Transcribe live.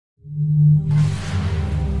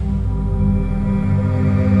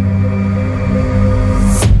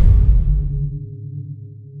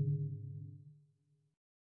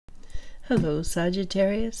Hello,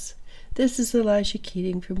 Sagittarius. This is Elijah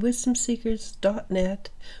Keating from WisdomSeekers.net.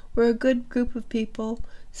 We're a good group of people,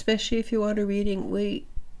 especially if you want a reading.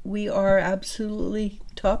 We are absolutely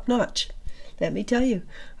top-notch. Let me tell you,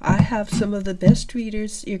 I have some of the best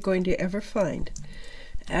readers you're going to ever find.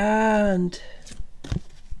 And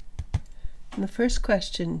the first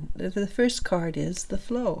question, the first card is the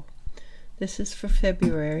flow. This is for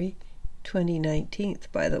February 2019,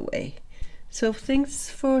 by the way. So things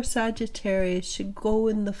for Sagittarius should go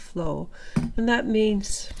in the flow. And that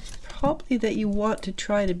means probably that you want to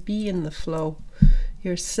try to be in the flow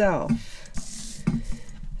yourself.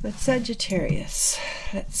 But Sagittarius,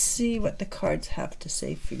 let's see what the cards have to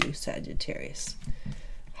say for you, Sagittarius.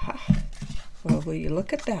 Well, will you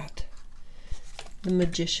look at that? The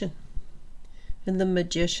Magician. And the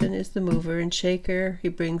Magician is the mover and shaker. He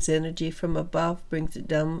brings energy from above, brings it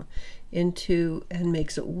down into and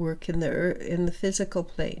makes it work in the physical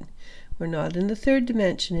plane. We're not in the third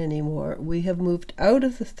dimension anymore. We have moved out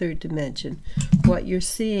of the third dimension. What you're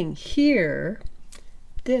seeing here,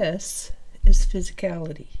 this is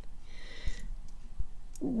physicality.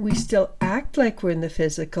 We still act like we're in the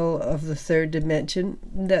physical of the third dimension.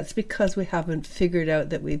 That's because we haven't figured out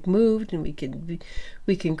that we've moved, and we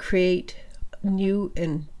can create new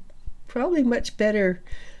and probably much better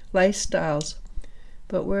lifestyles.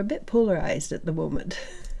 But we're a bit polarized at the moment.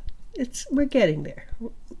 We're getting there.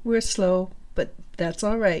 We're slow, but that's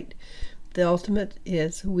all right. The ultimate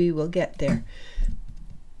is we will get there.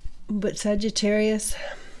 But Sagittarius,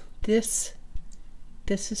 this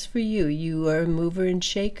is for you. You are a mover and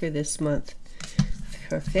shaker this month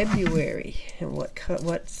for February. And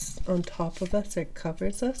what's on top of us or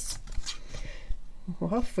covers us?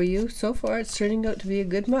 Well, for you, so far, it's turning out to be a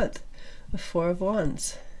good month. The Four of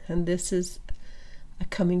Wands. And this is a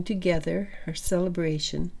coming together or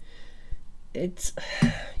celebration. It's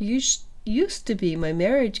used to be my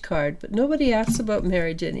marriage card, but nobody asks about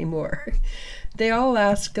marriage anymore. They all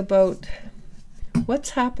ask about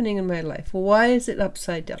what's happening in my life. Why is it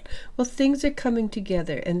upside down? Well, things are coming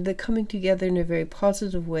together, and they're coming together in a very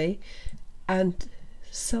positive way and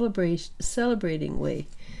celebrating way.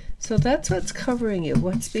 So that's what's covering you,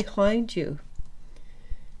 what's behind you.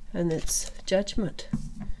 And it's judgment.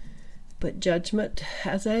 But judgment,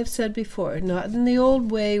 as I have said before, not in the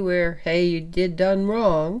old way where, hey, you done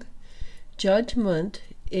wrong. Judgment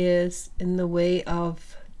is in the way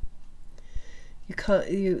of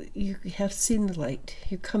you have seen the light.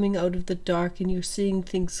 You're coming out of the dark and you're seeing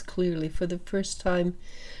things clearly for the first time,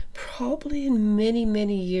 probably in many,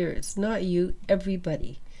 many years. Not you,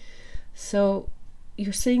 everybody. So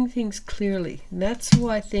you're seeing things clearly. And that's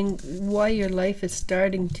why your life is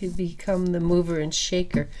starting to become the mover and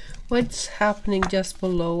shaker. What's happening just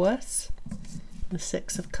below us? The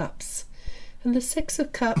Six of Cups. And the Six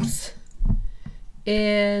of Cups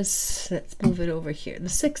is, let's move it over here. The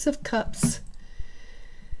Six of Cups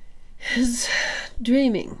is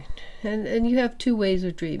dreaming. And you have two ways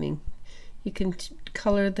of dreaming. You can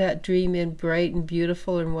color that dream in bright and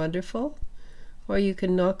beautiful and wonderful, or you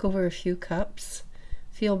can knock over a few cups,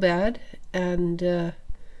 feel bad, and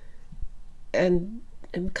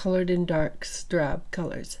colored in dark, drab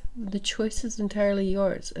colors. The choice is entirely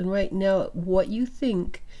yours. And right now, what you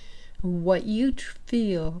think, what you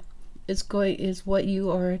feel is what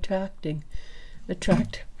you are attracting.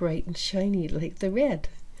 Attract bright and shiny like the red.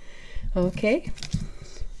 Okay?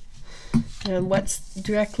 And what's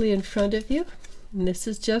directly in front of you? And this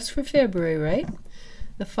is just for February, right?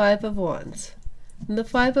 The Five of Wands. And the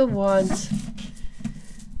Five of Wands,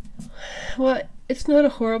 well, it's not a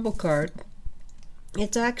horrible card.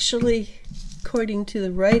 It's actually, according to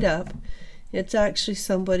the write-up, it's actually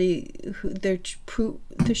somebody who they're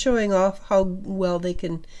showing off how well they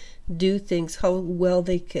can do things, how well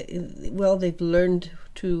they've learned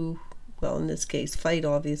to, well, in this case, fight,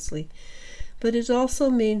 obviously. But it also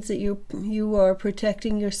means that you are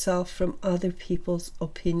protecting yourself from other people's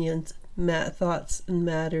opinions, thoughts, and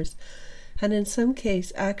matters, and in some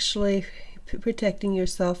case, actually protecting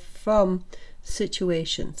yourself from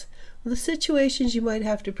situations. The situations you might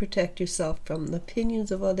have to protect yourself from, the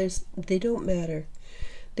opinions of others, they don't matter.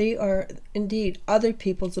 They are indeed other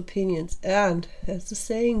people's opinions, and as the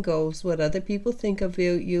saying goes, what other people think of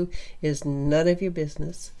you is none of your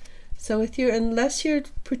business. So unless you're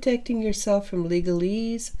protecting yourself from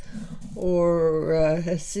legalese or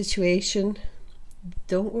a situation,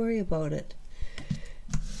 don't worry about it.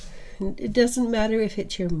 It doesn't matter if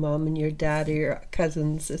it's your mom and your dad or your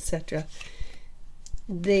cousins, etc.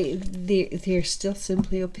 They're still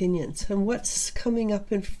simply opinions. And what's coming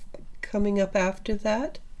up after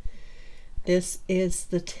that? This is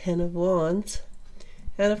the Ten of Wands,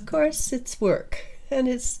 And of course, it's work, and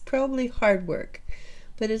it's probably hard work,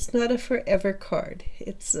 but it's not a forever card.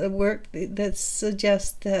 It's a work that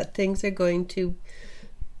suggests that things are going to,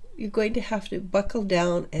 you're going to have to buckle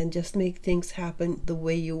down and just make things happen the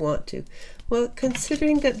way you want to. Well,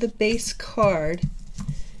 considering that the base card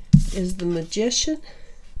is the Magician,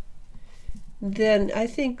 then I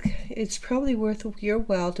think it's probably worth your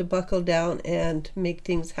while to buckle down and make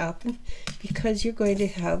things happen, because you're going to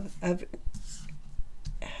have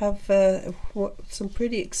some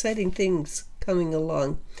pretty exciting things coming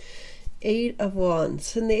along. 8 of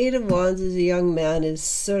Wands, and the 8 of Wands is a young man, is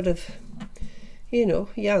sort of, you know,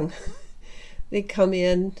 young. They come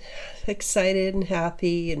in excited and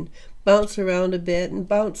happy and bounce around a bit and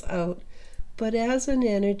bounce out, but as an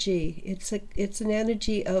energy, it's an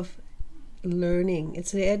energy of learning.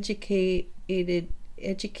 It's an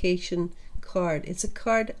education card. It's a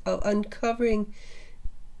card of uncovering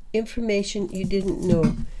information you didn't know,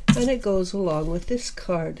 and it goes along with this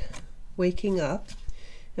card, waking up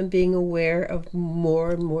and being aware of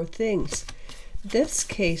more and more things. This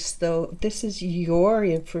case, though, this is your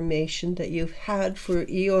information that you've had for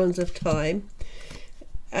eons of time,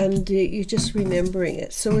 and you're just remembering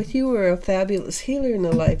it. So if you were a fabulous healer in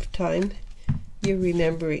a lifetime, you're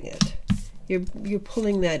remembering it. You're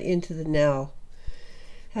pulling that into the now.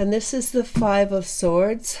 And this is the 5 of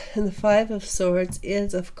Swords, and the 5 of Swords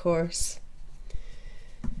is, of course,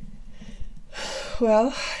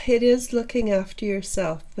 well, it is looking after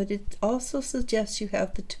yourself, but it also suggests you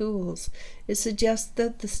have the tools. It suggests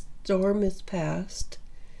that the storm is past,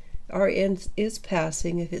 or is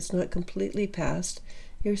passing if it's not completely past.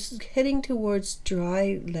 You're heading towards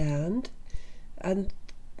dry land, and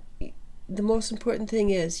the most important thing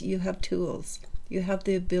is you have tools. You have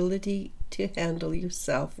the ability to handle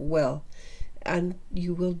yourself well, and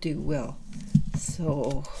you will do well.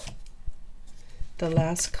 So the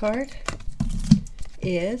last card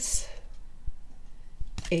is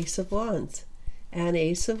Ace of Wands, and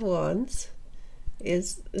Ace of Wands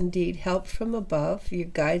is indeed help from above. Your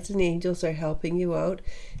guides and angels are helping you out.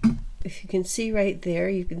 If you can see right there,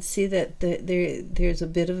 you can see that there's a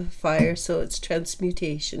bit of a fire, so it's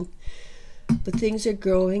transmutation, but things are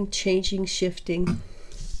growing, changing, shifting.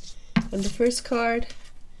 And the first card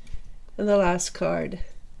and the last card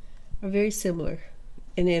are very similar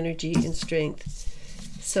in energy and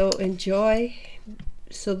strength. So enjoy.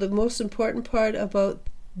 So the most important part about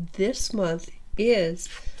this month is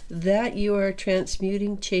that you are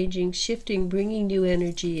transmuting, changing, shifting, bringing new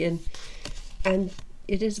energy in, and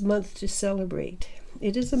it is a month to celebrate.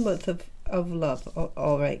 It is a month of love.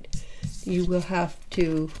 All right, you will have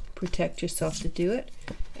to protect yourself to do it.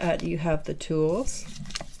 You have the tools.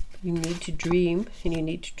 You need to dream, and you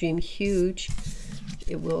need to dream huge.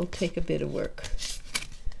 It will take a bit of work.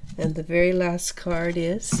 And the very last card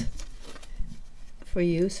is, for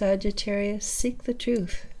you, Sagittarius, seek the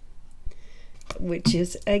truth, which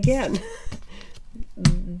is, again,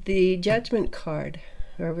 the Judgment card,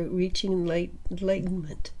 or reaching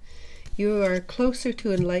enlightenment. You are closer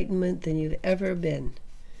to enlightenment than you've ever been.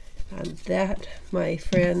 And that, my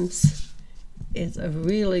friends, is a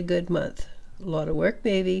really good month. A lot of work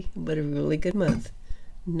maybe, but a really good month.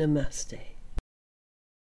 Namaste.